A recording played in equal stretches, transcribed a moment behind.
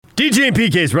DJ and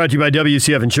PK is brought to you by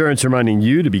WCF Insurance, reminding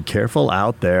you to be careful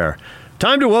out there.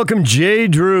 Time to welcome Jay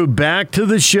Drew back to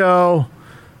the show.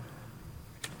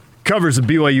 Covers the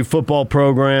BYU football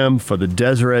program for the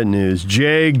Deseret News.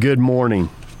 Jay, good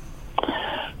morning.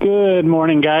 Good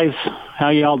morning, guys. How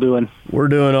y'all doing? We're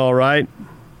doing all right.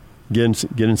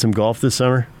 Getting some golf this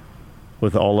summer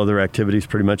with all other activities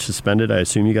pretty much suspended. I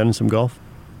assume you got in some golf?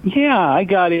 Yeah, I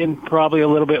got in probably a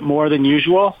little bit more than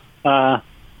usual.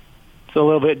 It's a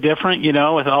little bit different,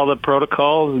 with all the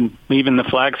protocols and leaving the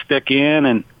flag stick in.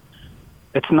 And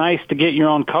it's nice to get your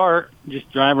own cart,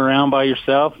 just drive around by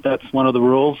yourself. That's one of the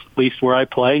rules, at least where I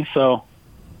play. So,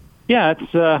 yeah,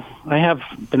 I have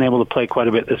been able to play quite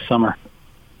a bit this summer.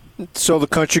 So the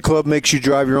country club makes you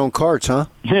drive your own carts, huh?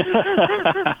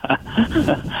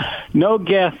 No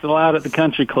guests allowed at the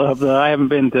country club. I haven't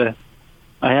been to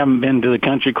the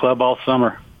country club all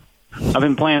summer. I've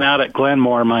been playing out at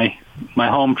Glenmore, my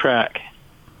home track.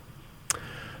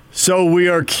 So we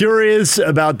are curious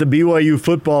about the BYU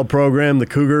football program. The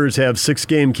Cougars have 6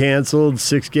 games canceled,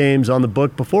 6 games on the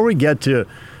book. Before we get to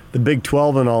the Big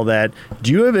 12 and all that,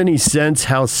 do you have any sense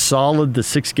how solid the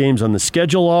 6 games on the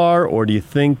schedule are, or do you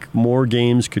think more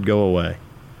games could go away?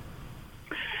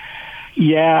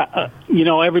 Yeah,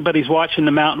 everybody's watching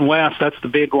the Mountain West. That's the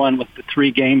big one with the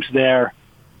 3 games there.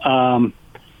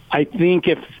 I think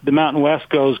if the Mountain West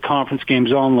goes conference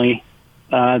games only,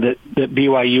 that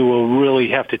BYU will really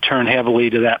have to turn heavily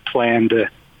to that plan to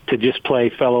just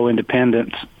play fellow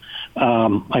independents.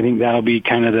 I think that'll be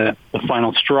kind of the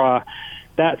final straw.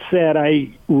 That said,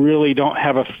 I really don't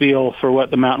have a feel for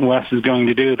what the Mountain West is going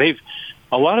to do.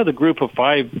 A lot of the Group of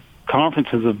 5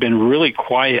 conferences have been really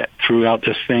quiet throughout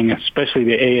this thing, especially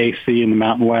the AAC and the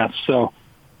Mountain West. So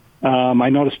I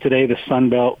noticed today the Sun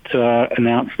Belt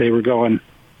announced they were going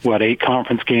 8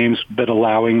 conference games, but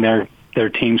allowing their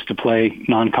teams to play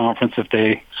non-conference if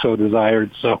they so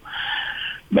desired. So,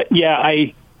 but yeah,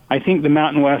 I think the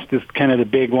Mountain West is kind of the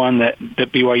big one that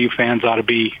BYU fans ought to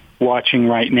be watching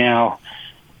right now,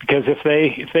 because if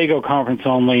they go conference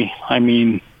only, I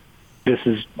mean, this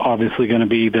is obviously going to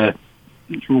be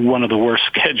one of the worst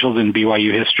schedules in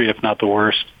BYU history, if not the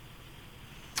worst.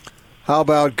 How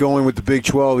about going with the Big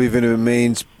 12, even if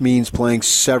it means playing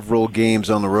several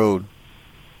games on the road?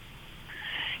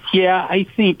 Yeah, I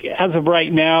think as of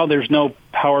right now, there's no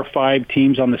Power 5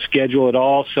 teams on the schedule at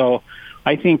all. So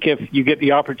I think if you get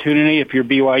the opportunity, if you're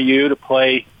BYU, to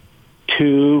play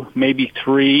 2, maybe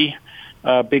 3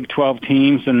 Big 12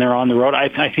 teams and they're on the road,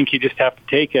 I think you just have to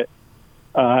take it.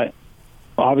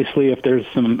 Obviously, if there's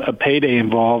a payday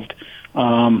involved,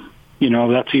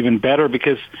 that's even better,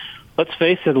 because let's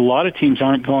face it, a lot of teams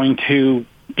aren't going to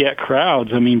get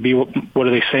crowds. I mean, what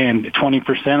are they saying,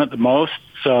 20% at the most?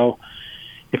 So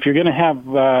if you're going to have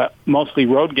mostly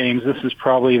road games, this is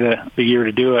probably the year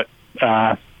to do it.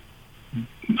 I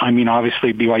mean,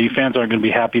 obviously, BYU fans aren't going to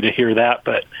be happy to hear that,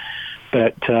 but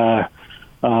as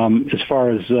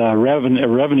far as a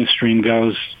revenue stream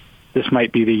goes, this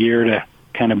might be the year to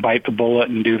kind of bite the bullet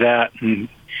and do that. And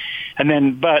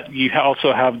then, but you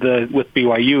also have with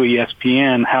BYU,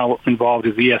 ESPN, how involved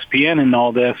is ESPN in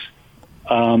all this?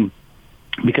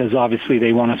 Because obviously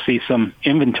they want to see some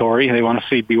inventory. They want to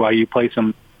see BYU play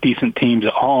some decent teams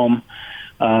at home.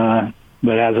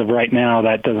 But as of right now,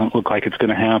 that doesn't look like it's going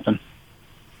to happen.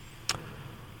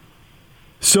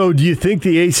 So do you think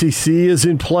the ACC is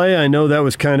in play? I know that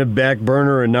was kind of back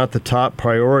burner and not the top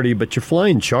priority, but you're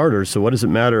flying charter, so what does it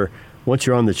matter once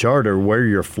you're on the charter where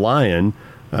you're flying?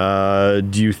 Do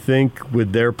you think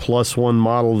with their +1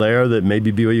 model there that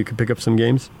maybe BYU could pick up some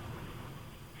games?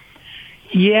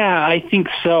 Yeah, I think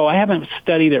so. I haven't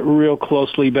studied it real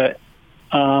closely, but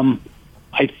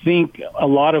I think a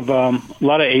lot of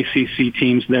ACC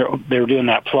teams they're doing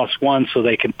that +1 so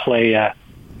they can play a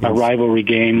rivalry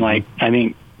game, like I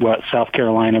think South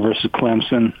Carolina versus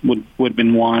Clemson would have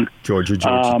been one. Georgia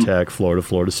Tech,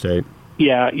 Florida State.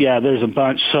 Yeah, there's a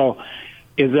bunch. So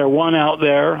is there one out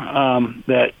there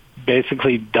that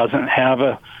basically doesn't have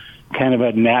a kind of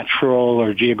a natural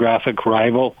or geographic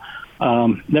rival?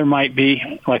 There might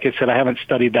be. Like I said, I haven't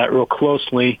studied that real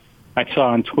closely. I saw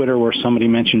on Twitter where somebody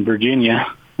mentioned Virginia,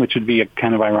 which would be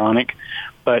kind of ironic.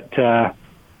 But,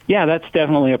 yeah, that's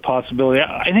definitely a possibility.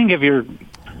 I think if you're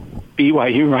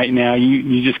BYU right now,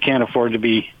 you just can't afford to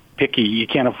be picky. You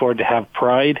can't afford to have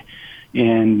pride.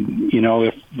 And,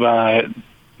 if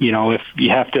you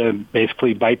have to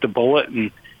basically bite the bullet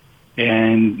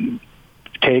and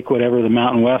take whatever the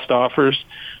Mountain West offers,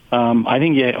 I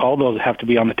think all those have to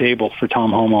be on the table for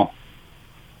Tom Homo.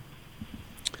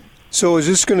 So is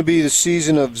this going to be the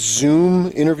season of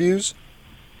Zoom interviews?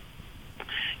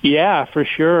 Yeah, for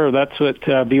sure. That's what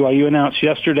BYU announced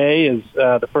yesterday. Is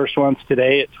the first one's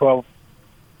today at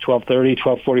 12:30,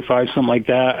 12:45, something like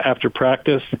that after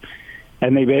practice.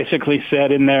 And they basically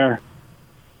said in their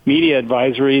media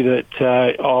advisory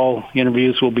that all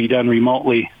interviews will be done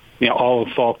remotely, all of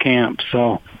fall camp.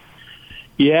 So,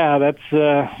 yeah,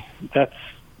 that's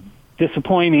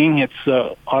disappointing.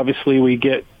 It's obviously we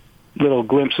get little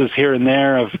glimpses here and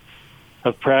there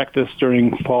of practice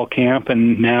during fall camp,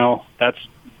 and now that's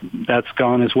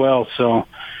gone as well. So,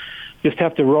 just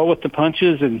have to roll with the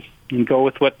punches and go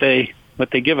with what they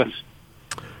give us.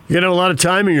 You got a lot of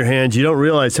time in your hands. You don't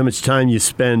realize how much time you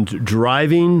spend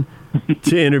driving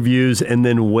to interviews and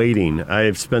then waiting. I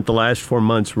have spent the last 4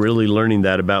 months really learning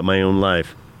that about my own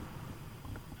life.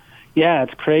 Yeah,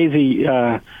 it's crazy.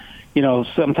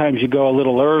 Sometimes you go a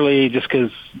little early just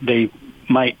because they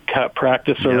might cut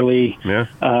practice early. Yeah.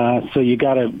 So you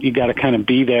gotta kind of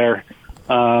be there.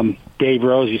 Dave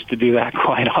Rose used to do that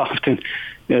quite often,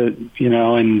 and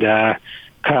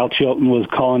Kyle Chilton was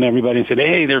calling everybody and said,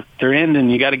 "Hey, they're in,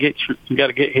 and you got to get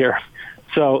here."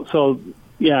 So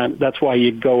yeah, that's why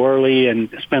you go early and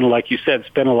spend a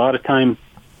lot of time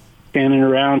standing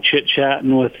around chit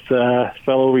chatting with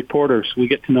fellow reporters. We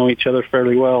get to know each other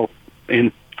fairly well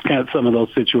in kind of some of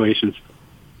those situations.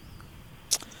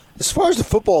 As far as the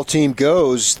football team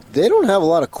goes, they don't have a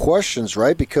lot of questions,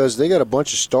 right? Because they got a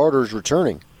bunch of starters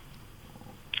returning.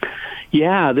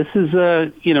 Yeah, this is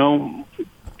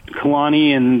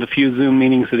Kalani and the few Zoom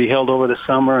meetings that he held over the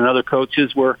summer and other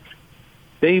coaches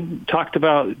they talked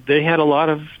about they had a lot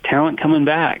of talent coming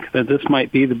back, that this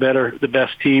might be the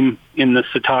best team in the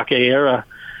Sitake era.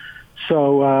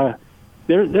 So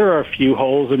there are a few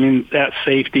holes. I mean, at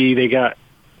safety, they got,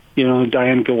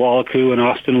 Diane Gawaliku and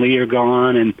Austin Lee are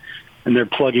gone, and they're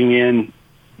plugging in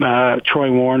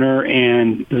Troy Warner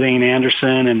and Zane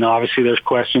Anderson, and obviously there's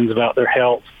questions about their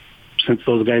health since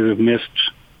those guys have missed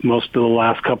most of the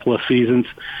last couple of seasons.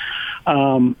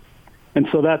 And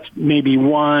so that's maybe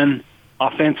one.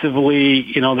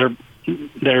 Offensively,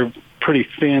 they're pretty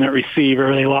thin at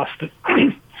receiver. They lost the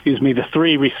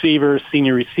three receivers,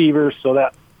 senior receivers, so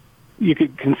that you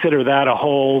could consider that a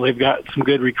hole. They've got some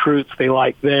good recruits they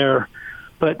like there.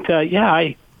 But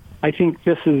I think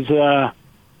this is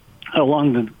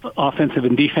along the offensive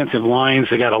and defensive lines.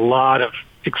 They got a lot of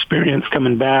experience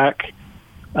coming back.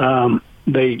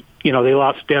 They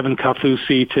lost Devin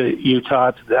Kaufusi to Utah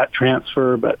to that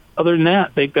transfer, but other than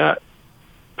that, they've got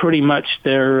pretty much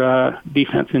their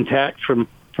defense intact from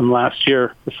last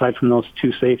year, aside from those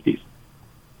two safeties.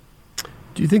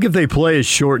 Do you think if they play a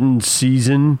shortened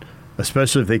season,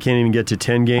 especially if they can't even get to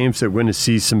 10 games, they're going to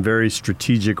see some very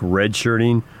strategic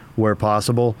redshirting where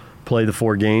possible, play the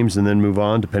 4 games and then move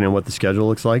on, depending on what the schedule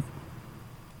looks like?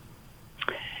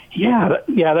 Yeah,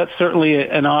 that's certainly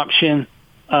an option.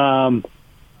 Along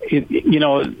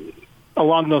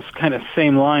those kind of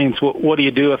same lines, what do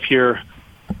you do if you're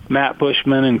Matt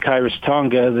Bushman and Kyrus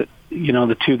Tonga,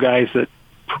 the two guys that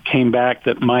came back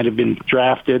that might have been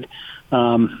drafted?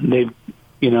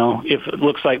 If it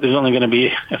looks like there's only going to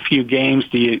be a few games,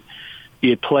 do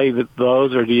you play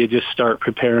those, or do you just start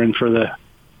preparing for the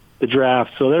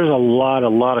draft? So there's a lot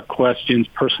of questions,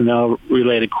 personnel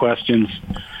related questions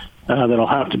that'll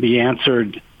have to be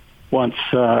answered once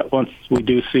we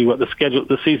do see what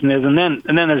the season is, and then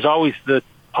there's always the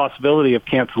possibility of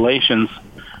cancellations.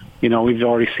 We've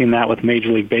already seen that with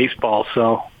Major League Baseball,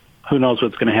 so who knows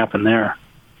what's going to happen there.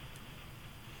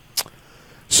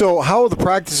 So how are the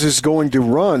practices going to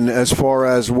run as far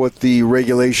as what the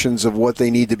regulations of what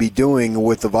they need to be doing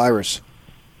with the virus?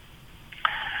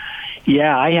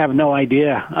 Yeah, I have no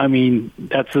idea. I mean,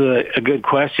 that's a good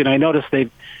question. I noticed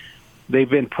they've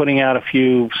been putting out a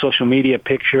few social media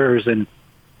pictures, and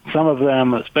some of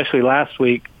them, especially last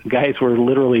week, guys were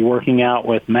literally working out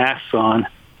with masks on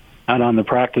out on the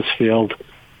practice field.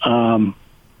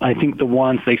 I think the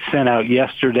ones they sent out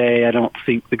yesterday, I don't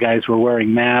think the guys were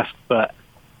wearing masks, but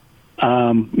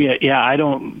I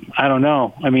don't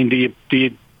know. I mean, do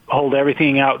you hold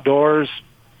everything outdoors,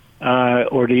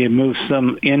 or do you move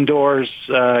some indoors?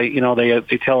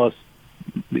 They tell us,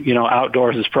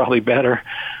 outdoors is probably better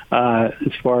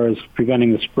as far as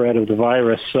preventing the spread of the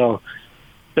virus. So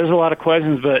there's a lot of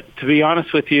questions, but to be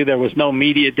honest with you, there was no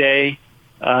media day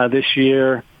this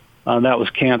year. That was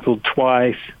canceled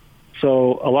twice.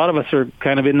 So a lot of us are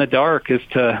kind of in the dark as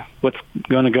to what's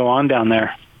going to go on down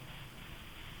there.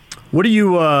 What are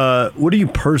you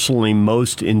personally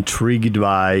most intrigued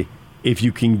by if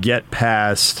you can get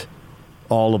past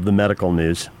all of the medical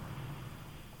news?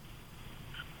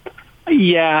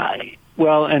 Yeah,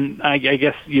 well, and I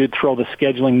guess you'd throw the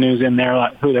scheduling news in there,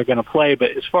 like who they're going to play.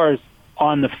 But as far as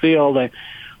on the field,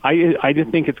 I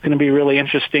just think it's going to be really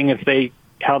interesting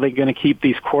how they're going to keep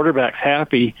these quarterbacks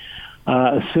happy,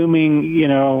 assuming,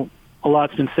 a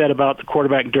lot's been said about the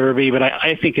quarterback derby, but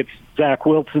I think it's Zach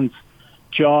Wilson's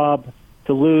job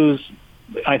to lose.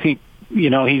 I think,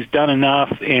 he's done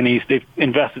enough, and they've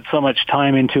invested so much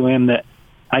time into him that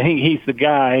I think he's the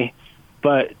guy.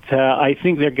 But I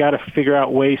think they've got to figure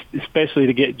out ways, especially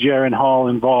to get Jaren Hall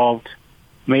involved,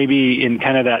 maybe in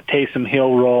kind of that Taysom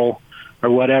Hill role or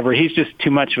whatever. He's just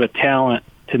too much of a talent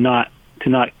to not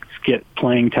get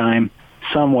playing time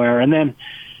somewhere. And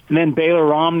then Baylor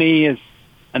Romney is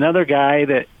another guy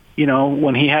that,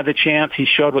 when he had the chance, he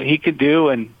showed what he could do,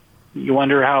 and you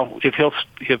wonder if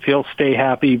he'll stay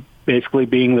happy basically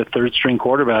being the third string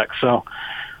quarterback. So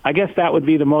I guess that would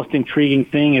be the most intriguing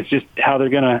thing, is just how they're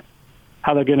going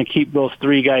to keep those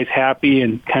three guys happy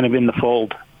and kind of in the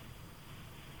fold.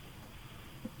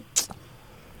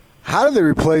 How did they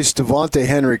replace Devontae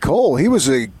Henry Cole? He was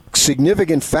a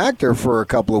significant factor for a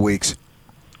couple of weeks.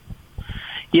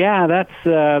 Yeah, that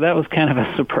was kind of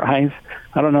a surprise.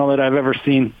 I don't know that I've ever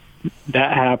seen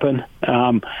that happen.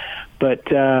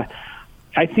 But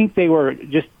I think they were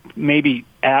just maybe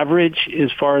average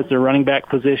as far as their running back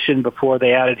position before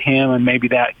they added him, and maybe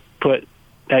that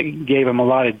gave them a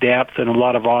lot of depth and a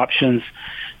lot of options.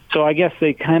 So I guess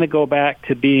they kind of go back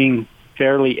to being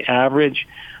fairly average.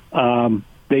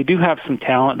 They do have some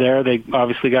talent there. They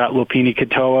obviously got Lopini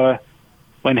Katoa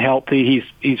when healthy.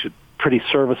 He's a pretty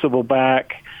serviceable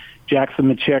back. Jackson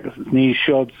Macheck's knee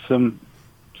showed some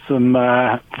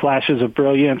flashes of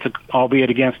brilliance, albeit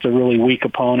against a really weak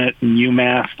opponent in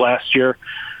UMass last year.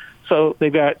 So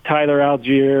they've got Tyler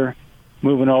Algier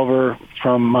moving over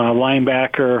from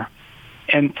linebacker.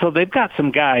 And so they've got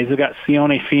some guys. They've got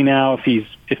Sione Finau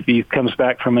if he comes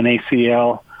back from an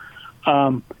ACL.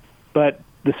 But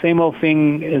the same old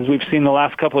thing as we've seen the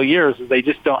last couple of years is they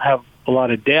just don't have a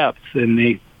lot of depth,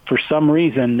 and for some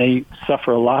reason they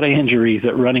suffer a lot of injuries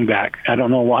at running back. I don't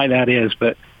know why that is,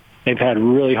 but they've had a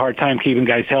really hard time keeping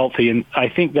guys healthy, and I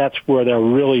think that's where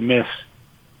they'll really miss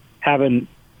having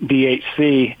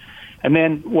DHC. And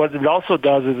then what it also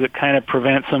does is it kind of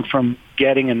prevents them from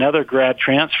getting another grad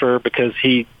transfer, because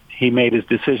he made his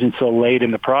decision so late in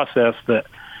the process that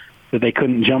they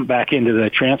couldn't jump back into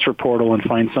the transfer portal and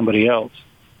find somebody else.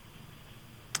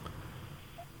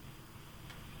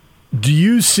 Do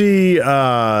you see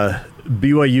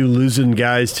BYU losing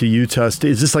guys to Utah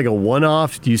State? Is this like a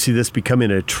one-off? Do you see this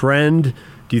becoming a trend?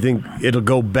 Do you think it'll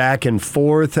go back and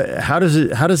forth? How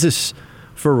does this,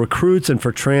 for recruits and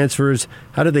for transfers,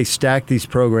 how do they stack these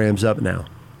programs up now?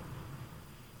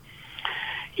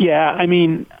 Yeah, I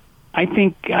mean, I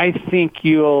don't think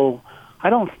you'll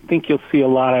see a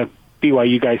lot of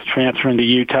BYU guys transferring to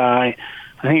Utah. I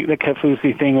think the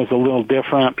Kaufusi thing was a little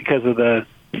different because of the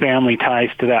family ties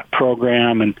to that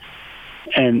program and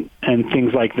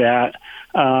things like that.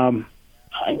 I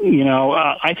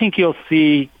think you'll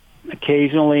see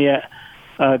occasionally a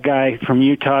guy from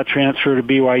Utah transfer to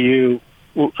BYU,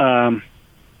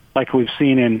 like we've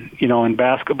seen in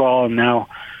basketball and now.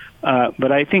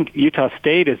 But I think Utah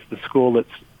State is the school that's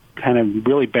kind of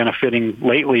really benefiting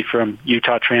lately from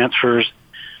Utah transfers.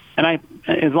 And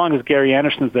as long as Gary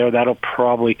Anderson's there, that'll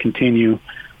probably continue.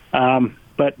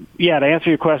 But yeah, to answer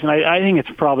your question, I think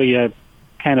it's probably a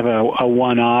kind of a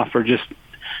one-off, or just,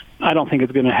 I don't think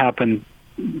it's going to happen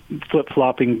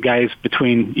flip-flopping guys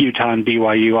between Utah and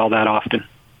BYU all that often.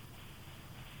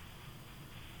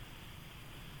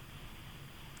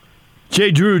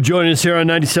 Jay Drew joining us here on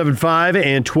 97.5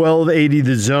 and 1280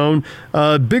 The Zone.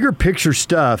 Bigger picture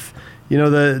stuff.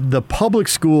 The public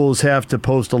schools have to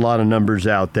post a lot of numbers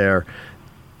out there.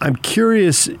 I'm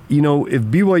curious, if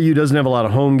BYU doesn't have a lot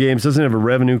of home games, doesn't have a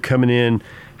revenue coming in,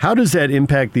 how does that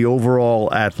impact the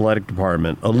overall athletic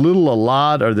department? A little, a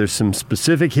lot? Are there some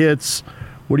specific hits?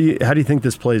 How do you think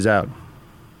this plays out?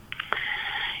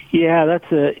 Yeah,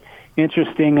 that's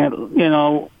interesting.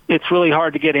 It's really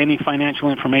hard to get any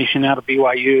financial information out of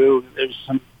BYU. There's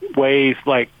some ways,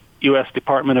 like U.S.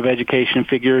 Department of Education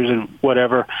figures and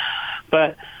whatever.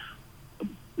 But,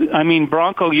 I mean,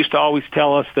 Bronco used to always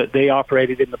tell us that they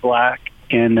operated in the black,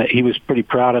 and that he was pretty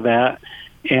proud of that.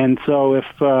 And so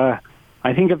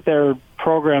I think if there are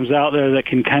programs out there that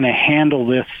can kind of handle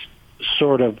this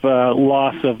sort of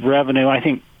loss of revenue, I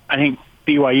think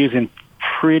BYU's in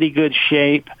pretty good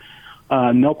shape.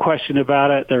 No question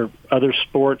about it. Their other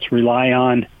sports rely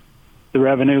on the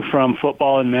revenue from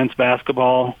football and men's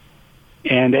basketball.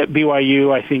 And at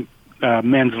BYU, I think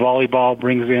men's volleyball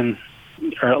brings in,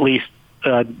 or at least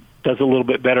does a little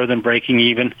bit better than breaking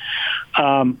even.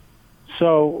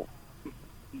 So,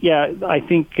 yeah, I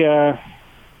think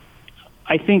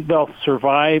I think they'll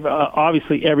survive.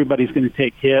 Obviously, everybody's going to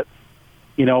take hits.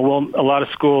 A lot of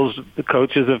schools, the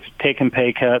coaches have taken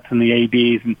pay cuts, and the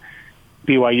ADs, and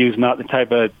BYU is not the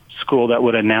type of school that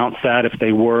would announce that if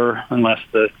they were, unless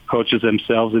the coaches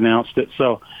themselves announced it.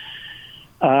 So,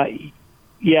 I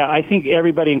think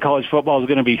everybody in college football is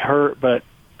going to be hurt, but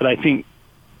I think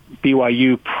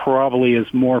BYU probably is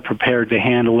more prepared to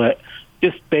handle it,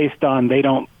 just based on they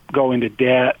don't go into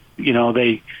debt.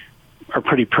 They are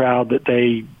pretty proud that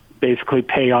they basically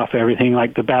pay off everything,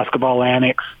 like the basketball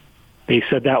annex. They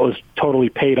said that was totally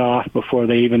paid off before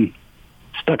they even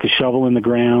stuck a shovel in the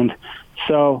ground.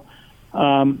 So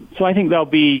I think they'll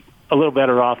be a little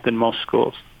better off than most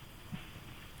schools.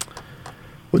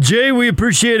 Well, Jay, we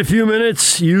appreciate a few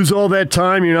minutes. Use all that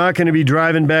time. You're not going to be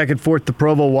driving back and forth to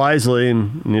Provo wisely,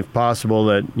 and if possible,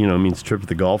 that means a trip to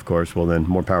the golf course. Well, then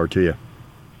more power to you.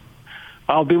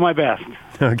 I'll do my best.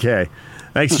 Okay.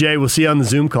 Thanks, Jay. We'll see you on the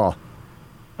Zoom call.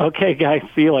 Okay, guys.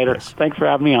 See you later. Yes. Thanks for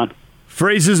having me on.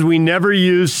 Phrases we never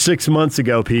used 6 months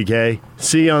ago, PK.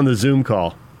 See you on the Zoom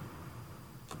call.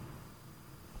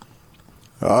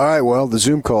 All right, well, the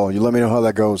Zoom call. You let me know how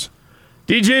that goes.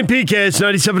 DJ and PK, it's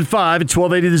 97.5 at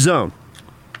 1280 The Zone.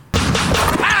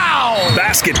 Ow!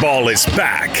 Basketball is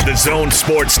back. The Zone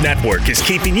Sports Network is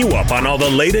keeping you up on all the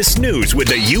latest news with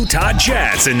the Utah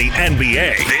Jazz and the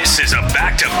NBA. This is a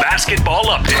back-to-basketball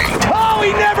update. Oh,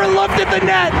 he never looked at the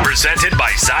net. Presented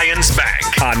by Zions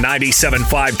Bank on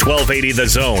 97.5, 1280 The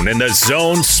Zone and the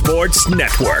Zone Sports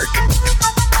Network.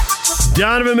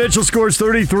 Donovan Mitchell scores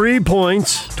 33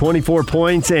 points, 24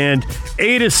 points, and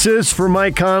 8 assists for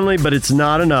Mike Conley, but it's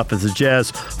not enough as the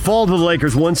Jazz fall to the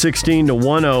Lakers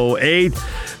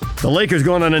 116-108. The Lakers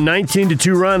going on a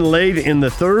 19-2 run late in the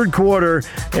third quarter,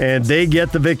 and they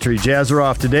get the victory. Jazz are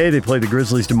off today. They play the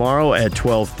Grizzlies tomorrow at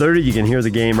 12:30. You can hear the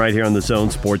game right here on the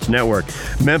Zone Sports Network.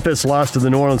 Memphis lost to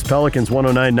the New Orleans Pelicans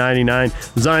 109-99.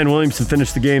 Zion Williamson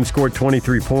finished the game, scored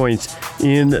 23 points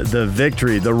in the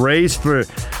victory. The race for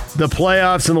the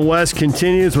playoffs in the West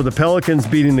continues with the Pelicans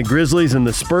beating the Grizzlies and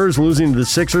the Spurs losing to the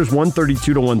Sixers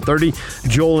 132-130.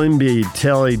 Joel Embiid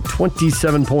tallied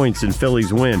 27 points in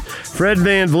Philly's win. Fred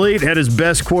VanVleet had his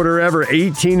best quarter ever,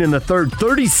 18 in the third,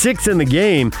 36 in the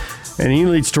game, and he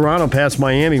leads Toronto past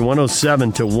Miami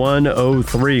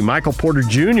 107-103. Michael Porter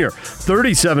Jr.,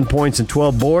 37 points and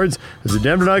 12 boards as the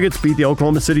Denver Nuggets beat the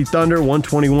Oklahoma City Thunder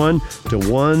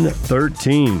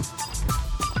 121-113.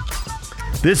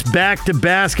 This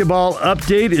back-to-basketball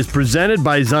update is presented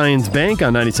by Zions Bank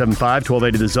on 97.5,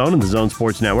 1280 The Zone and the Zone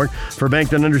Sports Network. For a bank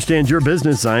that understands your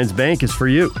business, Zions Bank is for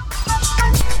you. Welcome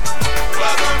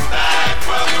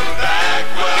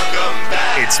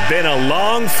back. It's been a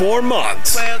long 4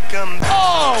 months.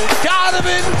 Oh,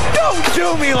 Donovan, don't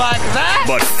do me like that.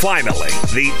 But finally,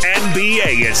 the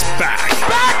NBA is back.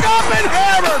 Back up and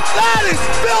hammer. That is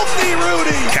filthy,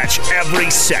 Rudy. Catch every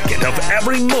second of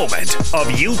every moment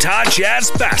of Utah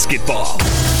Jazz basketball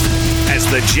as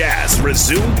the Jazz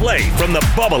resume play from the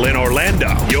bubble in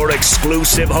Orlando. Your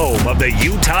exclusive home of the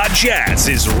Utah Jazz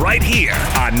is right here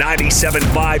on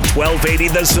 97.5, 1280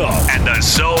 The Zone and the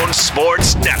Zone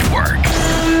Sports Network.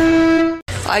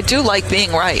 I do like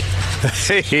being right.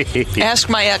 Ask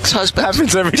my ex-husband.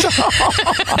 Happens every time.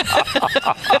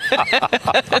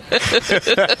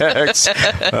 X.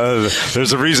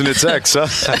 There's a reason it's X, huh?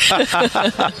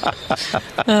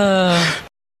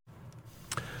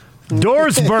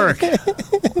 Doris Burke.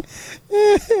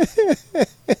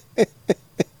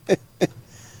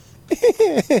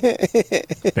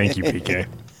 Thank you, PK.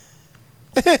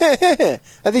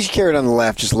 I think she carried on the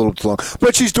laugh just a little too long.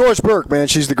 But she's Doris Burke, man.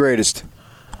 She's the greatest.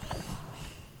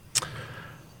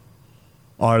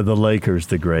 Are the Lakers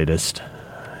the greatest?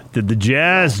 Did the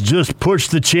Jazz just push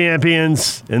the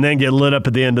champions and then get lit up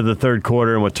at the end of the third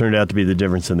quarter and what turned out to be the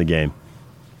difference in the game?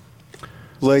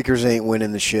 Lakers ain't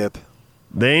winning the ship.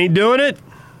 They ain't doing it?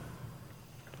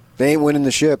 They ain't winning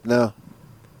the ship, no.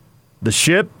 The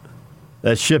ship?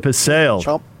 That ship has sailed.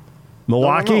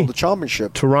 Milwaukee? No, the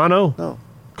championship. Toronto? No.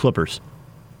 Clippers.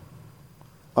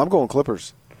 I'm going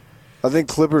Clippers. I think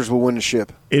Clippers will win the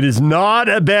ship. It is not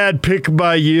a bad pick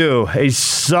by you. A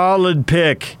solid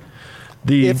pick.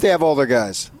 If they have all their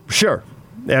guys. Sure.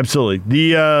 Absolutely.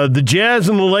 The Jazz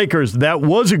and the Lakers, that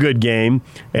was a good game.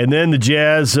 And then the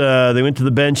Jazz, they went to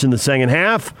the bench in the second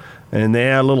half, and they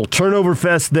had a little turnover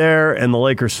fest there, and the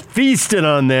Lakers feasted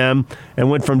on them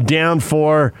and went from down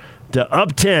 4 to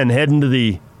up 10 heading to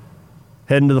the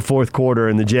fourth quarter.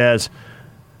 And the Jazz,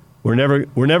 we're never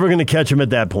going to catch them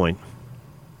at that point.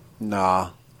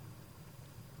 Nah.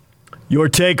 Your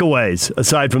takeaways,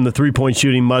 aside from the three-point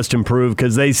shooting, must improve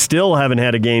because they still haven't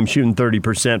had a game shooting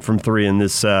 30% from three in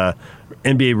this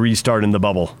NBA restart in the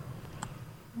bubble.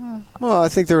 Well, I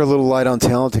think they're a little light on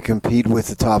talent to compete with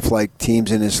the top-flight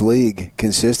teams in this league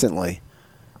consistently.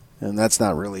 And that's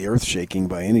not really earth-shaking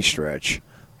by any stretch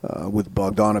with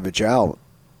Bogdanovich out.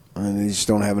 And they just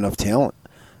don't have enough talent.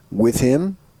 With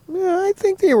him, I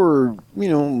think they were,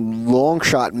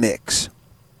 long-shot mix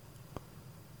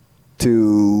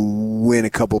to win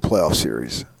a couple playoff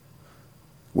series.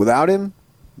 Without him,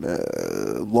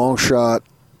 long shot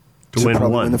to win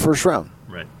probably one in the first round.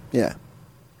 Right. Yeah.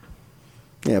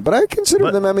 Yeah, but I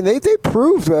consider them. I mean, they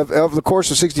proved over the course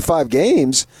of 65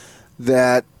 games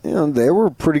that they were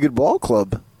a pretty good ball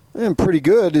club. And pretty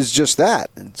good is just that.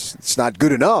 It's not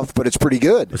good enough, but it's pretty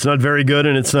good. It's not very good,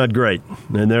 and it's not great.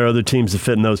 And there are other teams that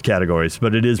fit in those categories,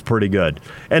 but it is pretty good.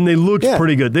 And they looked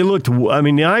pretty good. They looked,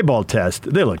 the eyeball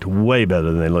test, they looked way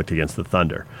better than they looked against the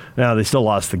Thunder. Now, they still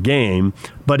lost the game,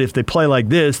 but if they play like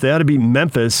this, they ought to beat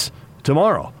Memphis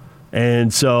tomorrow.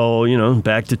 And so,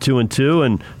 back to 2-2,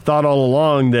 and thought all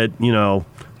along that,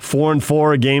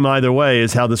 4-4 a game either way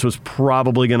is how this was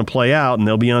probably going to play out, and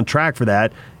they'll be on track for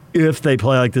that if they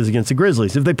play like this against the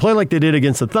Grizzlies. If they play like they did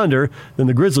against the Thunder, then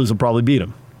the Grizzlies will probably beat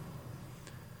them.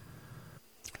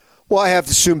 Well, I have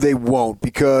to assume they won't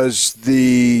because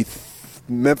the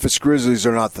Memphis Grizzlies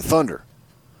are not the Thunder.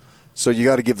 So you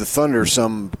got to give the Thunder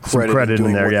some credit in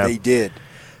doing what they did.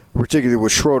 Particularly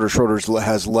with Schroeder. Schroeder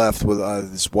has left with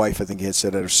his wife, I think he had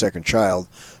said, at her second child.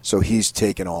 So he's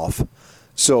taken off.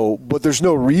 But there's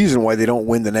no reason why they don't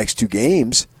win the next two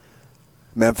games.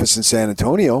 Memphis and San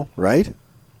Antonio, right?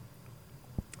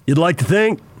 You'd like to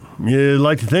think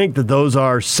that those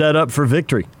are set up for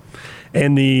victory.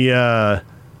 And I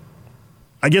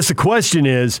guess the question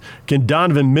is, can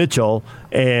Donovan Mitchell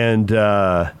and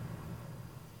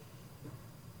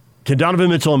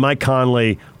Mike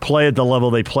Conley play at the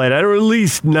level they played at, or at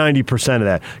least 90% of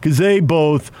that? Because they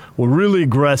both were really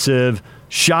aggressive,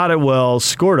 shot it well,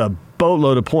 scored a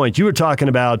boatload of points. You were talking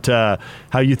about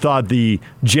how you thought the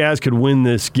Jazz could win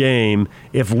this game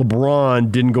if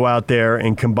LeBron didn't go out there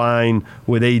and combine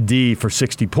with AD for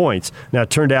 60 points. Now,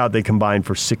 it turned out they combined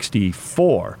for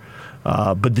 64.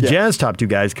 But the Jazz top two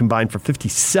guys combined for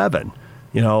 57.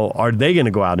 Are they going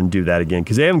to go out and do that again?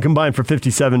 Because they haven't combined for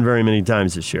 57 very many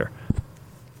times this year.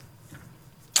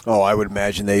 Oh, I would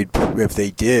imagine if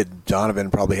they did, Donovan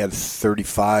probably had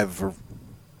 35 or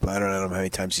I don't know how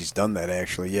many times he's done that,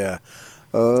 actually. Yeah.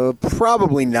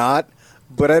 Probably not,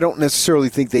 but I don't necessarily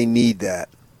think they need that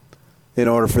in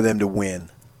order for them to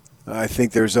win. I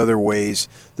think there's other ways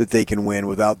that they can win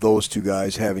without those two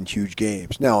guys having huge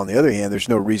games. Now, on the other hand, there's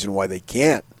no reason why they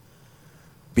can't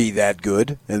be that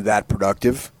good and that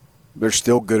productive. They're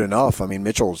still good enough. I mean,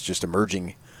 Mitchell's just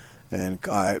emerging, and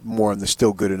more in the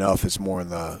still good enough is more in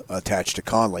the attached to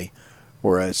Conley.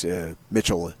 Whereas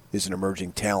Mitchell is an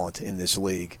emerging talent in this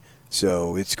league.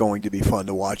 So it's going to be fun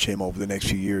to watch him over the next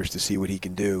few years to see what he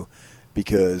can do,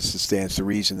 because it stands to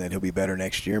reason that he'll be better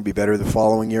next year and be better the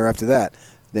following year after that.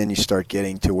 Then you start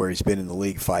getting to where he's been in the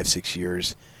league 5-6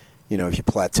 years. If you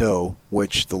plateau,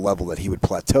 which the level that he would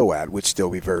plateau at would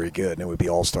still be very good, and it would be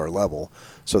all-star level.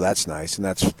 So that's nice, and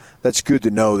that's good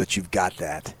to know that you've got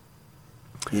that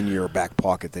in your back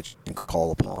pocket that you can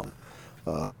call upon.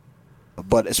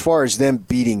 But as far as them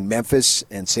beating Memphis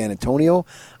and San Antonio,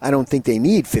 I don't think they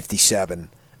need 57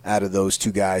 out of those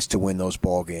two guys to win those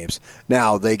ball games.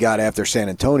 Now, they got after San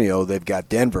Antonio, they've got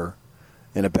Denver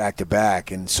in a back-to-back,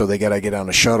 and so they got to get on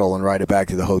a shuttle and ride it back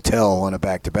to the hotel on a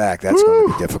back-to-back. That's going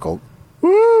to be difficult.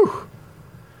 Woo!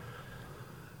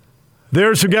 There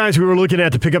are some guys we were looking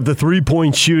at to pick up the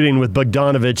three-point shooting with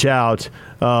Bogdanovich out.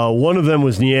 One of them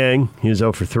was Niang. He was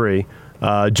 0 for 3.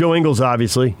 Joe Ingles,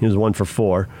 obviously, he was 1 for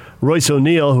 4. Royce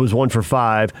O'Neal, who was 1 for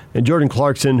 5, and Jordan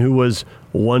Clarkson, who was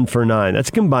 1 for 9. That's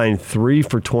combined 3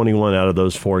 for 21 out of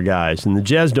those 4 guys. And the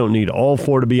Jazz don't need all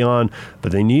 4 to be on,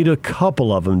 but they need a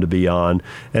couple of them to be on.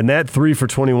 And that 3 for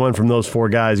 21 from those 4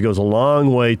 guys goes a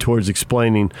long way towards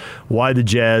explaining why the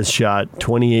Jazz shot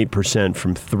 28%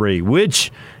 from 3,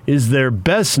 which is their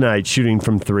best night shooting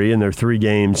from 3 in their 3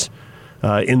 games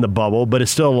in the bubble, but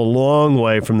it's still a long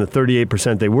way from the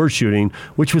 38% they were shooting,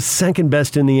 which was second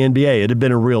best in the NBA. It had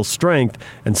been a real strength,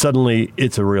 and suddenly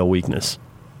it's a real weakness.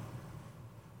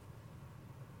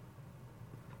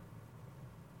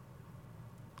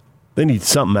 They need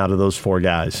something out of those 4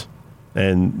 guys.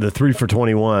 And the 3 for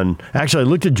 21, actually, I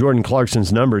looked at Jordan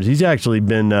Clarkson's numbers. He's actually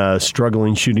been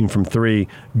struggling shooting from 3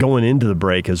 going into the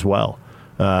break as well.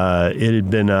 It had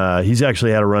been he's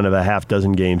actually had a run of a half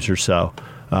dozen games or so.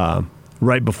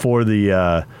 Right before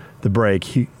the break,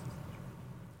 he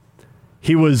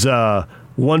was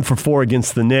 1 for 4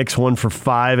 against the Knicks, 1 for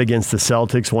 5 against the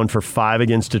Celtics, 1 for 5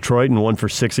 against Detroit, and 1 for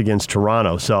 6 against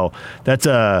Toronto. So that's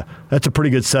a pretty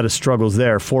good set of struggles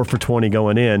there. 4 for 20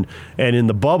 going in, and in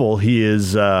the bubble he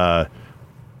is 4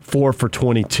 for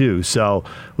 22. So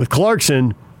with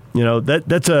Clarkson,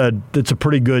 that's a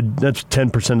pretty good. That's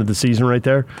 10% of the season right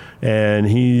there, and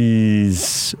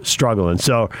he's struggling.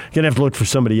 So you're gonna have to look for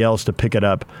somebody else to pick it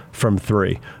up from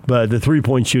 3. But the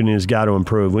 3-point shooting has got to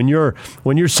improve. When you're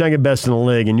second best in the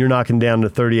league and you're knocking down to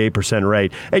 38%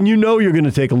 rate, and you're going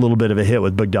to take a little bit of a hit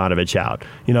with Bogdanovic out.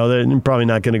 They're probably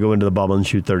not going to go into the bubble and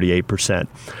shoot 38%.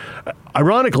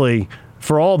 Ironically,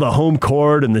 for all the home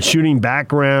court and the shooting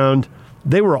background,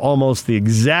 they were almost the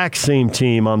exact same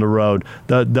team on the road.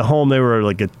 The home, they were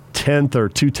like a 10th or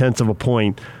 2/10 of a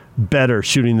point better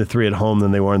shooting the 3 at home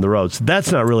than they were on the road. So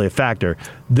that's not really a factor.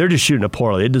 They're just shooting it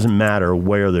poorly. It doesn't matter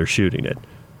where they're shooting it.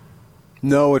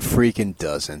 No, it freaking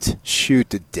doesn't. Shoot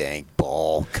the dang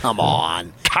ball. Come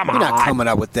on. You're not coming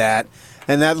up with that.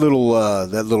 And that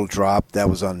little drop, that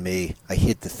was on me. I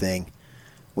hit the thing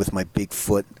with my big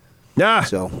foot. Yeah.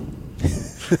 So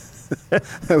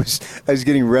I was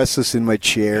getting restless in my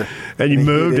chair. And you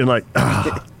moved and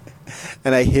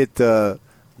and I hit the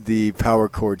power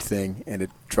cord thing, and it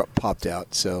popped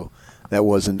out. So that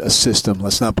wasn't a system.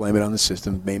 Let's not blame it on the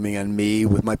system. Blame it on me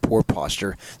with my poor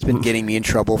posture. It's been getting me in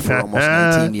trouble for almost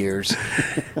 19 years.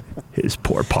 His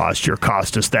poor posture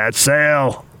cost us that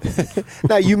sale.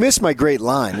 Now, you missed my great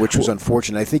line, which was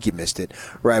unfortunate. I think you missed it,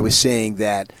 where I was saying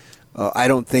that I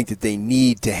don't think that they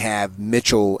need to have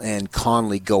Mitchell and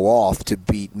Conley go off to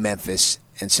beat Memphis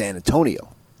and San Antonio,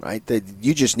 right?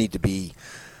 You just need to be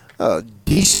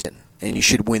decent, and you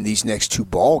should win these next 2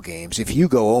 ball games. If you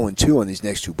go 0-2 on these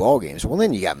next 2 ball games, well,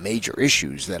 then you got major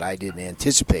issues that I didn't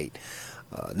anticipate.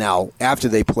 Now, after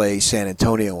they play San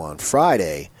Antonio on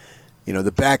Friday,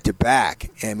 the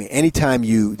back-to-back, I mean, anytime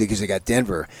because they got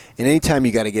Denver, and anytime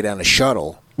you got to get on a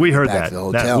shuttle. We heard that.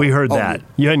 We heard that.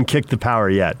 You hadn't kicked the power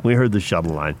yet. We heard the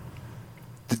shuttle line.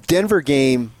 The Denver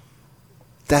game,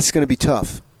 that's going to be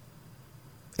tough.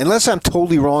 Unless I'm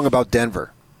totally wrong about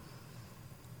Denver.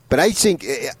 But I think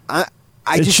I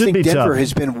just think Denver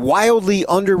has been wildly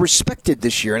under-respected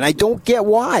this year, and I don't get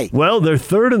why. Well, they're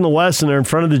third in the West, and they're in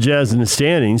front of the Jazz in the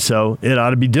standings, so it ought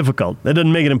to be difficult. That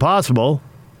doesn't make it impossible.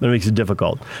 That makes it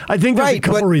difficult. I think there's a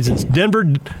couple reasons.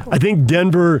 I think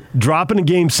Denver dropping a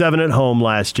Game 7 at home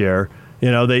last year,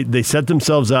 they set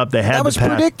themselves up. They had that was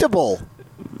predictable.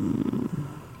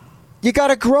 You got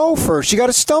to grow first. You got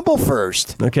to stumble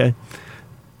first. Okay.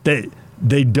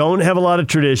 They don't have a lot of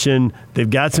tradition. They've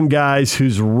got some guys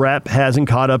whose rep hasn't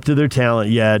caught up to their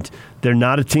talent yet. They're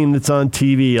not a team that's on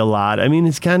TV a lot. I mean,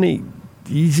 it's kind of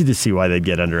easy to see why they'd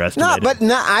get underestimated.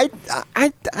 I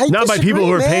not by people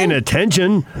who are paying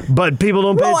attention, but people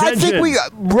don't pay attention.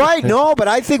 But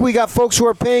I think we got folks who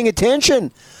are paying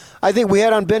attention. I think we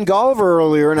had on Ben Golliver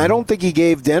earlier, and I don't think he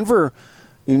gave Denver.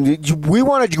 We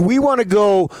want to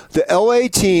go the LA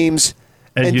teams,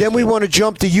 and then we want to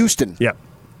jump to Houston. Yeah.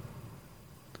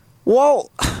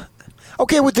 Well,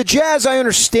 okay, with the Jazz, I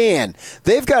understand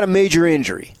they've got a major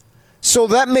injury, so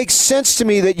that makes sense to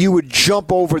me that you would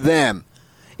jump over them.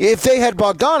 If they had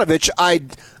Bogdanovic,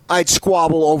 I'd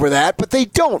squabble over that, but they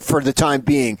don't for the time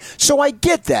being. So I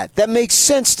get that. That makes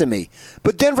sense to me.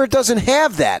 But Denver doesn't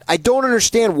have that. I don't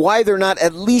understand why they're not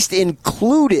at least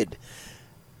included.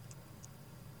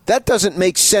 That doesn't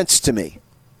make sense to me.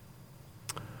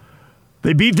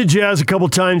 They beat the Jazz a couple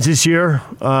times this year.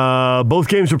 Both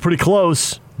games were pretty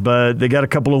close, but they got a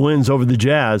couple of wins over the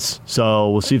Jazz.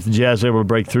 So we'll see if the Jazz are able to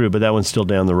break through, but that one's still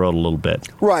down the road a little bit.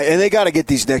 Right, and they got to get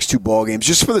these next 2 ball games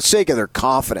just for the sake of their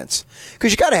confidence.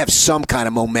 Because you got to have some kind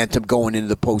of momentum going into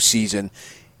the postseason.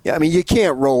 Yeah, I mean, you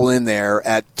can't roll in there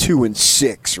at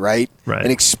 2-6, right? Right.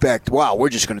 And expect, wow, we're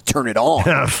just going to turn it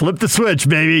on. Flip the switch,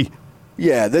 baby.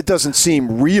 Yeah, that doesn't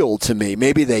seem real to me.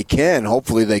 Maybe they can.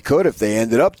 Hopefully they could if they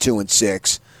ended up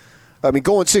 2-6. I mean,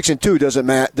 going 6-2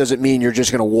 doesn't mean you're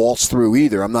just going to waltz through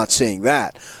either. I'm not saying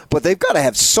that. But they've got to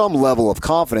have some level of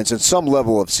confidence and some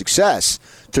level of success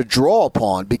to draw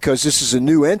upon because this is a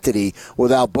new entity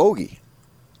without Bogey.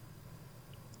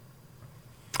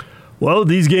 Well,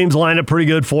 these games line up pretty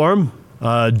good for them.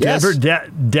 Denver,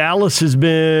 Dallas has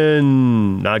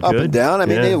been not good. Up and down. I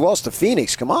mean, they lost to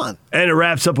Phoenix. Come on. And it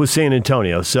wraps up with San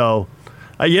Antonio. So,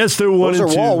 I guess they're 1-2.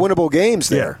 Those are all winnable games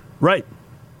there. Yeah, right.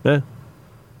 Yeah.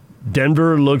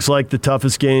 Denver looks like the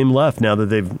toughest game left now that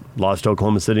they've lost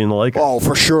Oklahoma City and the Lakers. Oh,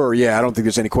 for sure. Yeah, I don't think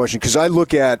there's any question. Because I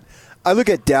look at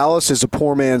Dallas as a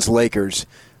poor man's Lakers.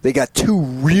 They got 2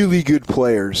 really good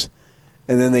players,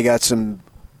 and then they got some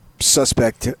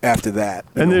suspect after that.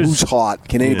 And who's hot?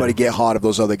 Can anybody get hot of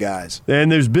those other guys?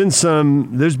 And there's been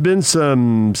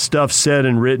some stuff said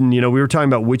and written. We were talking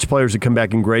about which players have come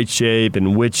back in great shape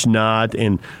and which not.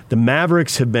 And the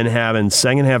Mavericks have been having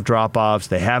second half drop-offs.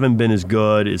 They haven't been as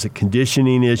good. Is it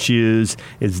conditioning issues?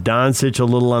 Is Doncic a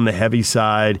little on the heavy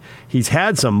side? He's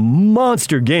had some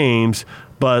monster games,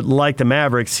 but like the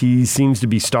Mavericks, he seems to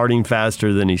be starting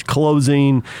faster than he's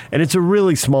closing, and it's a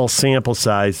really small sample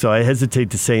size, so I hesitate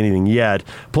to say anything yet.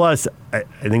 Plus, I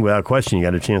think without question, you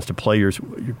got a chance to play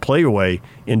your way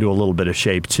into a little bit of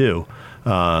shape too.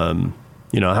 How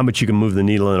much you can move the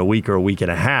needle in a week or a week and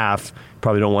a half,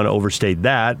 probably don't want to overstate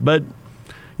that, but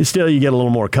still you get a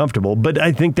little more comfortable. But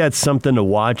I think that's something to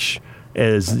watch.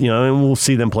 And we'll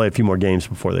see them play a few more games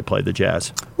before they play the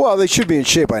Jazz. Well, they should be in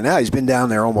shape by now. He's been down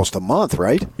there almost a month,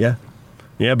 right? Yeah.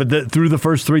 Yeah, but through the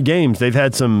first 3 games, they've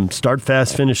had some start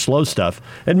fast, finish slow stuff.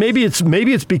 And maybe it's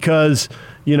because,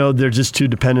 they're just too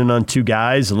dependent on 2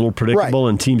 guys, a little predictable,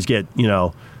 right. And teams get,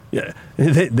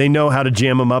 they know how to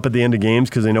jam them up at the end of games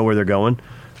because they know where they're going.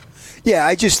 Yeah,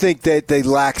 I just think that they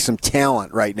lack some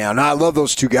talent right now. Now, I love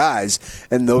those 2 guys,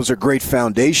 and those are great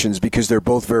foundations because they're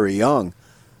both very young.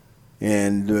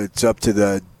 And it's up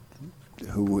to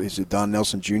who is it, Don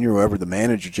Nelson Jr., whoever the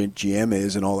manager, GM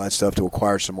is, and all that stuff to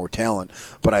acquire some more talent.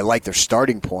 But I like their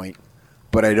starting point.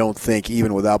 But I don't think,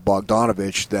 even without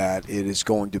Bogdanovich, that it is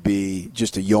going to be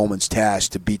just a yeoman's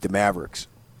task to beat the Mavericks.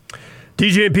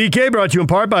 DJ and PK brought to you in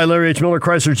part by Larry H. Miller,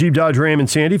 Chrysler, Jeep, Dodge, Ram, and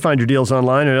Sandy. Find your deals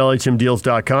online at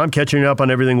LHMdeals.com. Catching up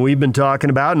on everything we've been talking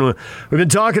about. And we've been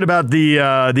talking about the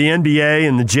NBA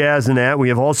and the Jazz and that. We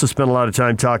have also spent a lot of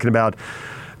time talking about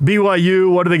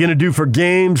BYU, what are they going to do for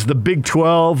games? The Big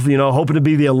 12, hoping to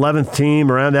be the 11th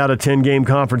team, round out a 10-game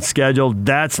conference schedule.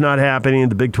 That's not happening.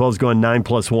 The Big 12 is going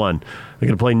 9+1. They're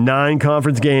going to play 9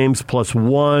 conference games plus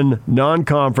 1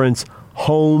 non-conference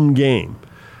home game.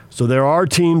 So there are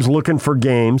teams looking for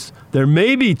games. There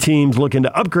may be teams looking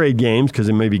to upgrade games because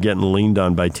they may be getting leaned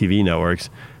on by TV networks.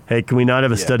 Hey, can we not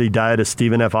have a steady diet of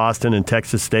Stephen F. Austin and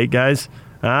Texas State guys?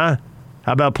 Huh?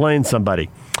 How about playing somebody?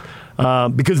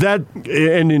 Because that,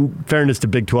 and in fairness to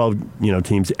Big 12,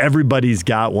 teams, everybody's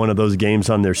got one of those games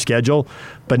on their schedule.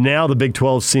 But now the Big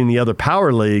 12's seen the other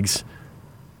power leagues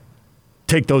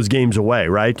take those games away,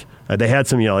 right? They had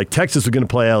some, like Texas was going to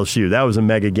play LSU. That was a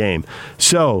mega game.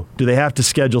 So do they have to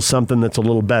schedule something that's a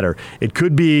little better? It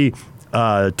could be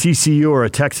TCU or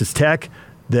a Texas Tech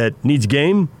that needs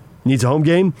a home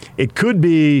game. It could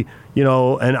be,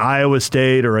 an Iowa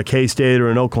State or a K-State or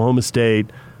an Oklahoma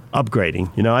State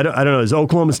upgrading. I don't know. Is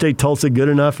Oklahoma State Tulsa good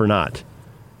enough or not?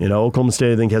 Oklahoma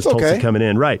State, I think, has Tulsa coming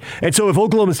in. Right. And so if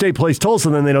Oklahoma State plays Tulsa,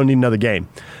 then they don't need another game.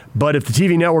 But if the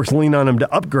TV networks lean on them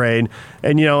to upgrade,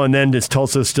 and then is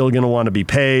Tulsa still going to want to be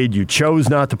paid? You chose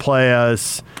not to play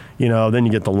us. Then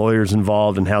you get the lawyers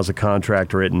involved, and how's the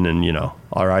contract written, and,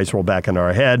 our eyes roll back into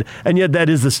our head. And yet that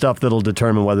is the stuff that'll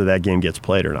determine whether that game gets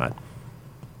played or not.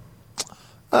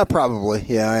 Probably.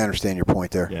 Yeah, I understand your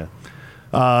point there. Yeah.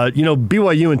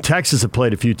 BYU and Texas have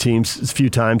played a few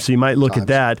times, so you might look at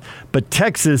that. But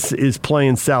Texas is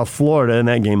playing South Florida, and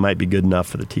that game might be good enough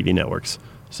for the TV networks.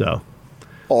 So,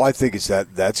 I think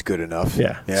that's good enough.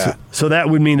 Yeah. So that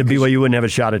would mean that BYU wouldn't have a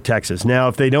shot at Texas. Now,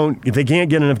 if they can't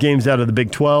get enough games out of the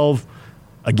Big 12,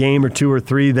 a game or 2 or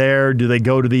 3 there, do they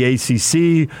go to the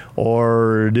ACC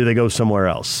or do they go somewhere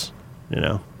else?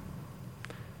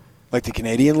 Like the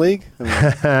Canadian League?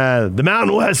 The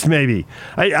Mountain West, maybe.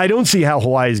 I don't see how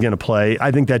Hawaii is going to play.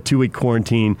 I think that 2-week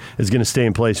quarantine is going to stay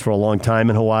in place for a long time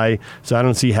in Hawaii. So I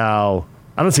don't see how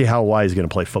Hawaii is going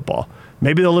to play football.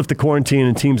 Maybe they'll lift the quarantine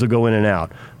and teams will go in and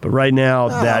out. But right now,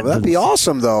 that'd be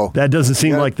awesome, though. That doesn't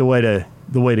seem like the way to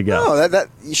go. No, that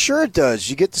sure it does.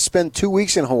 You get to spend 2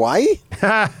 weeks in Hawaii.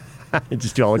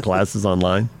 Just do all the classes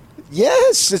online.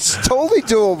 Yes, it's totally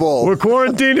doable. We're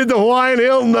quarantined at the Hawaiian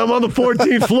Hilton. I'm on the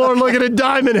 14th floor looking at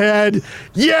Diamond Head.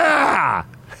 Yeah!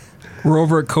 We're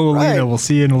over at Colina. Right. We'll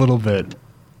see you in a little bit.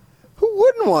 Who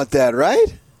wouldn't want that, right?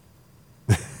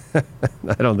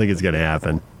 I don't think it's going to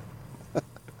happen.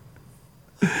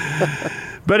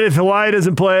 But if Hawaii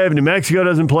doesn't play, if New Mexico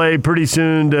doesn't play, pretty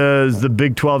soon does the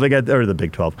Big 12,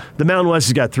 the Mountain West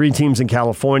has got 3 teams in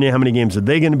California. How many games are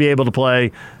they going to be able to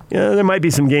play? There might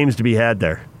be some games to be had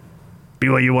there.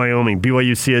 BYU Wyoming,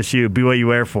 BYU CSU,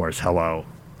 BYU Air Force, hello.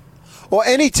 Well,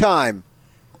 anytime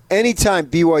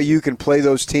BYU can play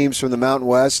those teams from the Mountain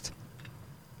West,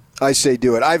 I say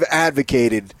do it. I've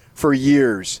advocated for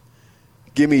years,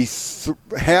 give me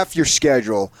half your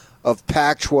schedule of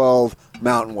Pac-12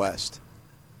 Mountain West.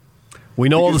 We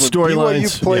know all the storylines.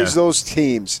 BYU plays those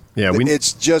teams. Yeah,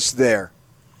 it's just there.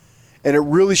 And it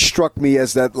really struck me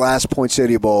as that last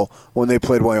Poinsettia Bowl when they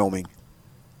played Wyoming.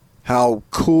 How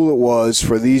cool it was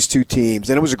for these two teams.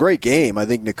 And it was a great game. I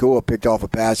think Nakua picked off a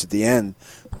pass at the end.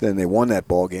 Then they won that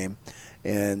ball game.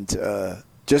 And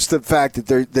just the fact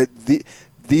that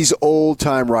these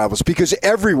old-time rivals, because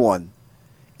everyone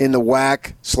in the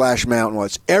WAC/Mountain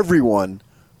West, everyone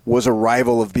was a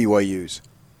rival of BYU's.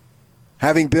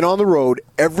 Having been on the road,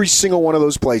 every single one of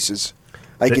those places,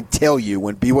 I can tell you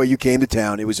when BYU came to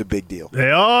town, it was a big deal. They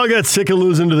all got sick of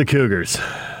losing to the Cougars.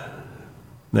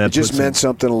 That it just meant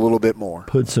something a little bit more.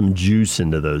 Put some juice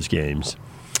into those games.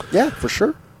 Yeah, for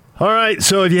sure. All right,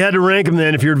 so if you had to rank them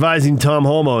then, if you're advising Tom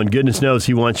Holmoe, and goodness knows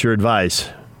he wants your advice,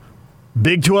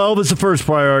 Big 12 is the first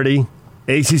priority,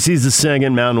 ACC is the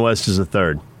second, Mountain West is the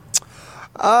third.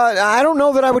 I don't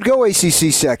know that I would go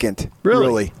ACC second.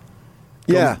 Really?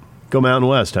 Yeah. Go Mountain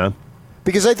West, huh?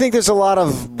 Because I think there's a lot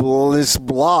of this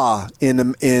blah in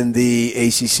the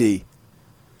ACC,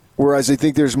 whereas I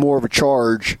think there's more of a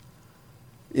charge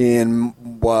in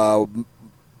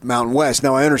Mountain West.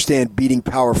 Now I understand beating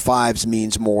Power Fives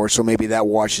means more, so maybe that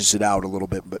washes it out a little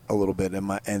bit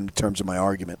in terms of my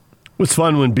argument. It was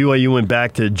fun when BYU went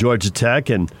back to Georgia Tech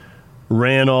and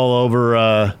ran all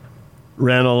over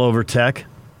Tech.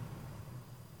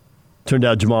 Turned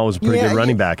out Jamal was a pretty good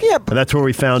running back. Yeah, but that's where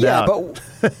we found out.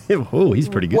 But oh, he's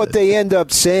pretty good. What they end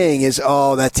up saying is,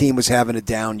 that team was having a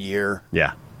down year.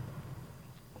 Yeah.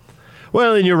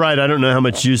 Well, and you're right. I don't know how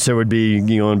much juice there would be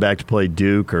going back to play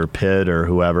Duke or Pitt or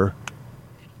whoever.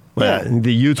 Well, yeah.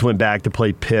 The Utes went back to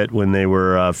play Pitt when they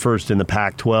were first in the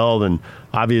Pac-12, and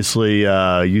obviously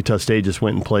Utah State just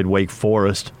went and played Wake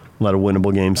Forest, let a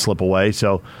winnable game slip away.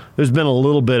 So there's been a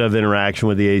little bit of interaction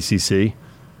with the ACC.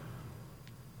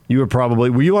 You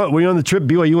were you on the trip?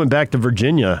 BYU went back to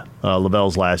Virginia,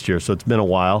 Lavelle's last year, so it's been a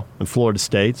while, and Florida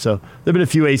State. So there have been a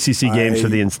few ACC games for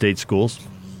the in-state schools.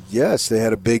 Yes, they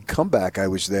had a big comeback. I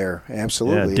was there.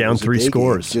 Absolutely. Yeah, down 3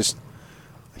 scores. Just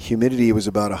humidity was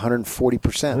about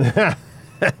 140%.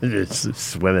 It's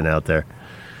swimming out there.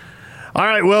 All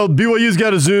right, well, BYU's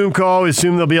got a Zoom call. We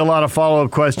assume there'll be a lot of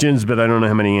follow-up questions, but I don't know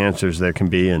how many answers there can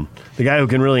be. And the guy who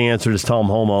can really answer is Tom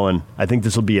Holmoe, and I think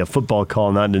this will be a football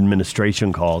call, not an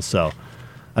administration call. So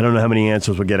I don't know how many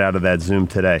answers we'll get out of that Zoom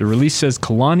today. The release says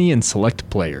Kalani and select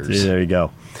players. See, there you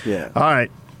go. Yeah. All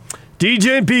right.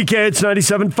 DJ and PK, it's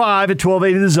 97.5 at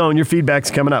 1280 The Zone. Your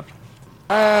feedback's coming up.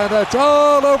 And it's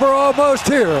all over almost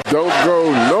here. Don't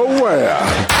go nowhere.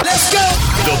 Let's go.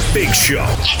 The Big Show.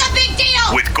 It's a big deal.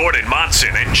 With Gordon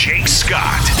Monson and Jake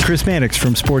Scott. Chris Mannix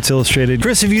from Sports Illustrated.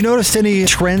 Chris, have you noticed any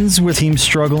trends with teams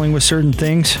struggling with certain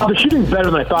things? The shooting's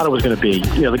better than I thought it was going to be.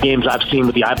 The games I've seen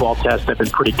with the eyeball test have been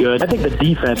pretty good. I think the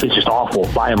defense is just awful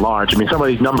by and large. Some of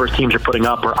these numbers teams are putting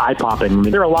up are eye-popping.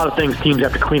 There are a lot of things teams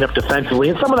have to clean up defensively,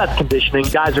 and some of that's conditioning.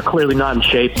 Guys are clearly not in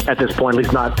shape at this point, at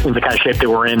least not in the kind of shape they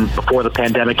were in before the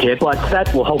pandemic hit. But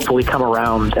that will hopefully come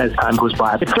around as time goes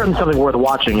by. It's certainly something worth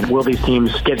watching. And will these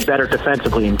teams get better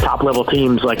defensively? And top-level teams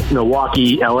like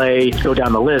Milwaukee, LA, go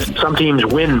down the list. Some teams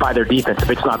win by their defense. If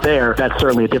it's not there, that's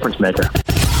certainly a difference maker.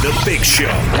 The Big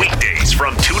Show, weekdays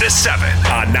from 2 to 7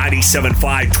 on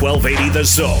 97.5, 1280 The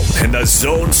Zone and The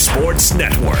Zone Sports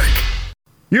Network.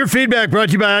 Your feedback brought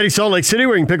to you by Audi Salt Lake City,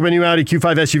 where you can pick up a new Audi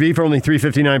Q5 SUV for only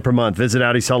 $359 per month. Visit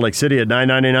Audi Salt Lake City at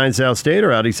 999 South State or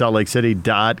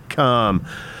AudiSaltLakeCity.com.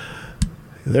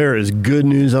 There is good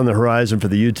news on the horizon for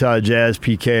the Utah Jazz,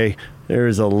 PK. There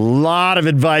is a lot of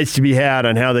advice to be had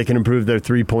on how they can improve their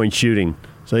three-point shooting.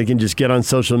 So they can just get on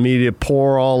social media,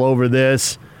 pour all over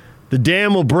this. The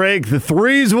dam will break, the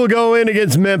threes will go in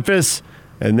against Memphis,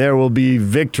 and there will be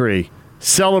victory,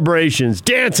 celebrations,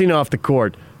 dancing off the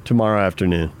court tomorrow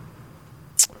afternoon.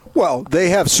 Well,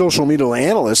 they have social media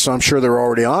analysts, so I'm sure they're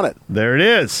already on it. There it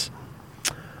is.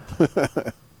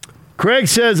 Craig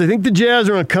says, I think the Jazz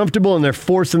are uncomfortable and they're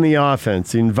forcing the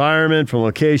offense. The environment, from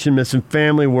location, missing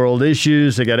family, world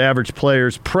issues. They got average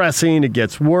players pressing. It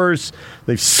gets worse.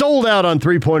 They've sold out on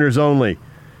three-pointers only.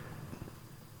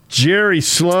 Jerry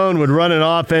Sloan would run an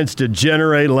offense to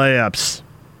generate layups.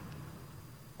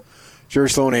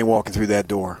 Jerry Sloan ain't walking through that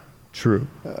door. True.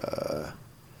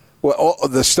 Well, all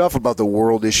the stuff about the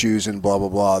world issues and blah, blah,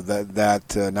 blah,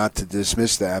 that not to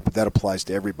dismiss that, but that applies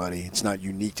to everybody. It's not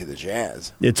unique to the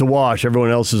Jazz. It's a wash. Everyone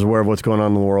else is aware of what's going on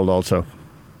in the world also.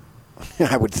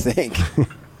 I would think. The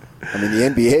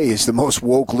NBA is the most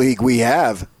woke league we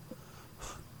have.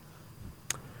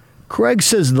 Craig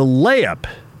says the layup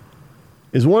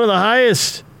is one of the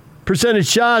highest percentage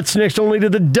shots next only to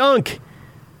the dunk.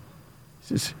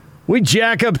 He says, we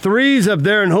jack up threes up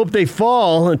there and hope they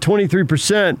fall at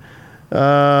 23%.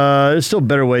 There's still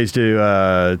better ways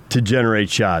to generate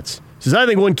shots. He says, I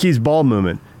think one key is ball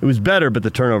movement. It was better, but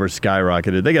the turnovers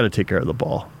skyrocketed. They got to take care of the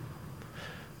ball.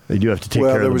 They do have to take care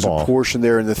of the ball. Well, there was a portion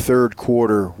there in the third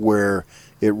quarter where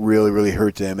it really, really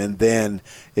hurt them. And then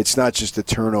it's not just the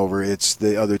turnover, it's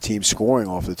the other team scoring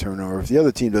off the turnover. If the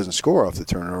other team doesn't score off the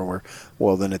turnover,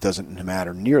 well, then it doesn't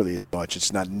matter nearly as much.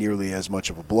 It's not nearly as much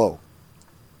of a blow.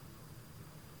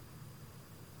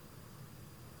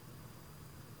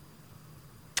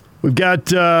 We've got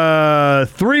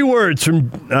 3 words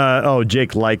from,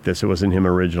 Jake liked this. It wasn't him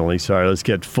originally. Sorry, let's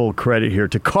get full credit here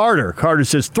to Carter. Carter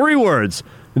says 3 words.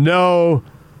 No,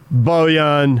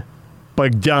 Bojan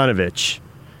Bogdanovic.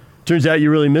 Turns out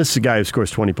you really miss the guy who scores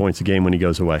 20 points a game when he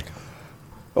goes away.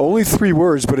 Only 3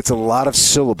 words, but it's a lot of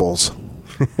syllables.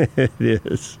 It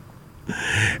is.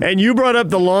 And you brought up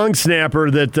the long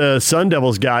snapper that the Sun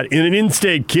Devils got in an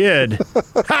in-state kid.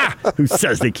 Who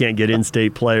says they can't get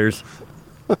in-state players?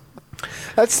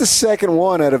 That's the second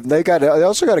one out of. They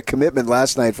also got a commitment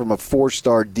last night from a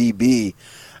 4-star DB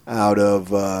out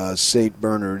of St.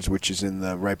 Bernard's, which is in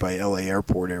right by LA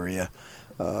Airport area.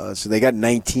 So they got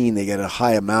 19. They got a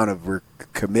high amount of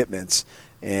commitments,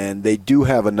 and they do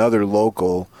have another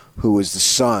local who is the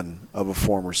son of a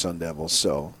former Sun Devil.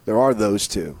 So there are those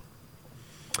 2.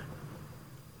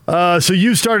 So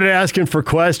you started asking for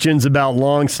questions about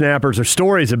long snappers or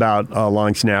stories about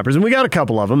long snappers, and we got a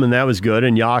couple of them, and that was good.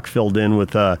 And Yak filled in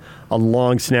with a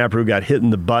long snapper who got hit in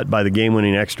the butt by the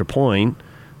game-winning extra point,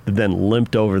 that then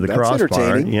limped over the crossbar.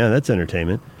 Entertaining. Yeah, that's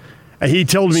entertainment. He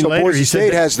told me later. Boise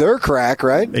State has their crack,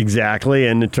 right? Exactly,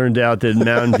 and it turned out that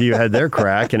Mountain View had their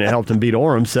crack, and it helped them beat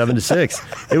Orem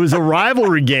 7-6. It was a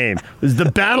rivalry game. It was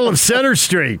the Battle of Center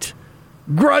Street.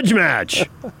 Grudge match.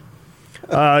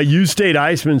 U-State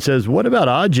Iceman says, what about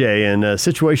Ajay and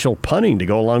situational punting to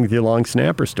go along with your long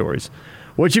snapper stories?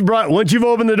 Once you've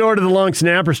opened the door to the long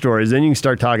snapper stories, then you can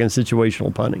start talking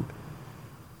situational punting.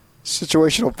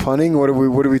 Situational punting? What are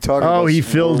we talking about? Oh, he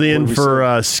filled in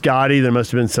for Scotty. There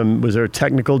must have been was there a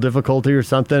technical difficulty or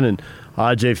something? And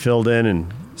Ajay filled in.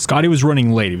 And Scotty was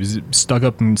running late. He was stuck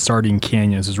up in Sardine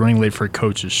Canyon. He was running late for a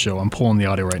coach's show. I'm pulling the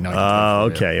audio right now. Oh,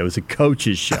 okay. It was a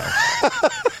coach's show.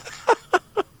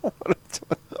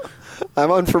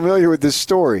 I'm unfamiliar with this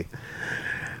story.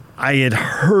 I had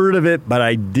heard of it, but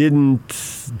I didn't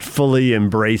fully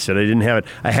embrace it. I didn't have it.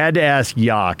 I had to ask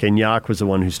Yak, and Yak was the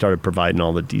one who started providing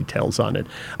all the details on it.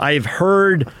 I've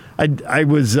heard. I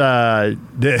was.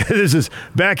 This is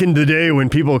back in the day when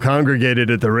people congregated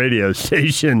at the radio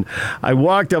station. I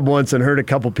walked up once and heard a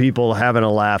couple people having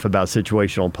a laugh about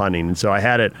situational punting, and so I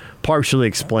had it partially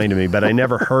explained to me, but I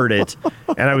never heard it,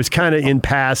 and I was kind of in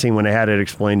passing when I had it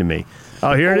explained to me.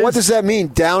 Oh, here it is. What does that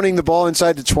mean? Downing the ball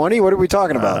inside the 20? What are we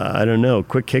talking about? I don't know.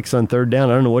 Quick kicks on third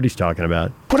down. I don't know what he's talking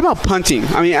about. What about punting?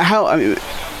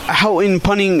 How in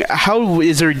punting? How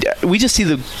is there? We just see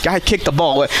the guy kick the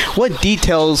ball. What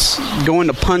details go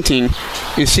into punting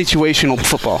in situational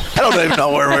football? I don't even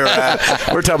know where we're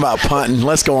at. We're talking about punting.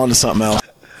 Let's go on to something else.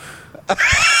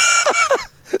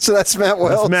 So that's Matt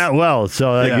Wells. That's Matt Wells.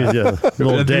 So that gives you a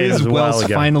little days a while Wells'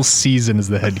 ago. final season as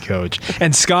the head coach.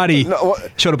 And Scotty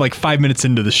showed up like 5 minutes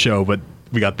into the show, but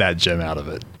we got that gem out of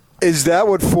it. Is that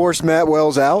what forced Matt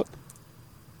Wells out?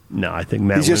 No, I think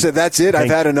Matt. He just said, "That's it. I've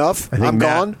had enough. I'm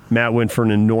gone." Matt went for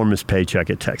an enormous paycheck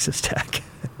at Texas Tech.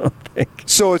 I don't think.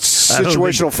 So it's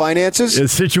situational finances?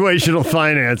 It's situational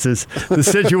finances. The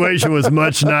situation was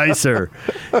much nicer.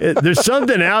 There's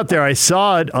something out there. I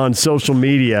saw it on social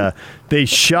media. They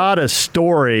shot a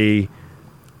story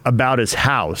about his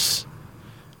house.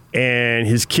 And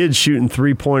his kid's shooting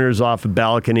 3-pointers off a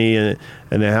balcony, and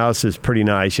the house is pretty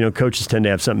nice. You know, coaches tend to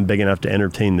have something big enough to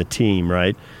entertain the team,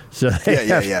 right? So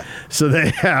they So they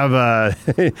have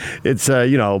it's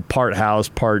part house,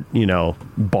 part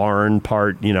barn,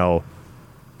 part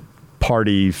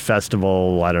party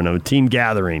festival. I don't know, team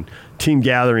gathering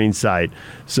site.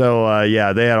 So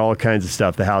they had all kinds of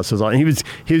stuff. The house was on. He was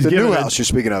the given new house you're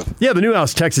speaking of. Yeah, the new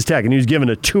house, Texas Tech, and he was given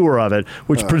a tour of it,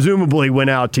 which presumably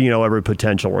went out to every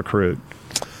potential recruit.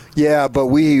 Yeah, but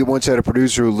we once had a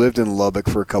producer who lived in Lubbock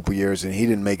for a couple years, and he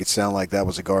didn't make it sound like that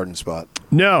was a garden spot.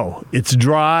 No, it's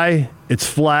dry, it's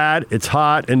flat, it's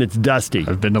hot, and it's dusty.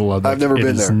 I've been to Lubbock. I've never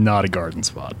been there. It's not a garden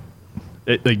spot.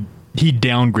 He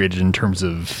downgraded in terms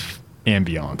of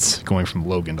ambiance going from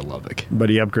Logan to Lubbock. But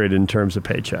he upgraded in terms of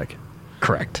paycheck.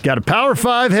 Correct. Got a Power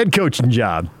 5 head coaching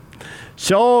job.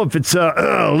 So if it's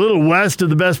a little west of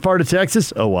the best part of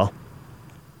Texas, oh well.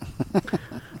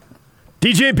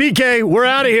 DJ and PK, we're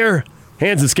out of here.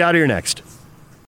 Hans and Scotty are next.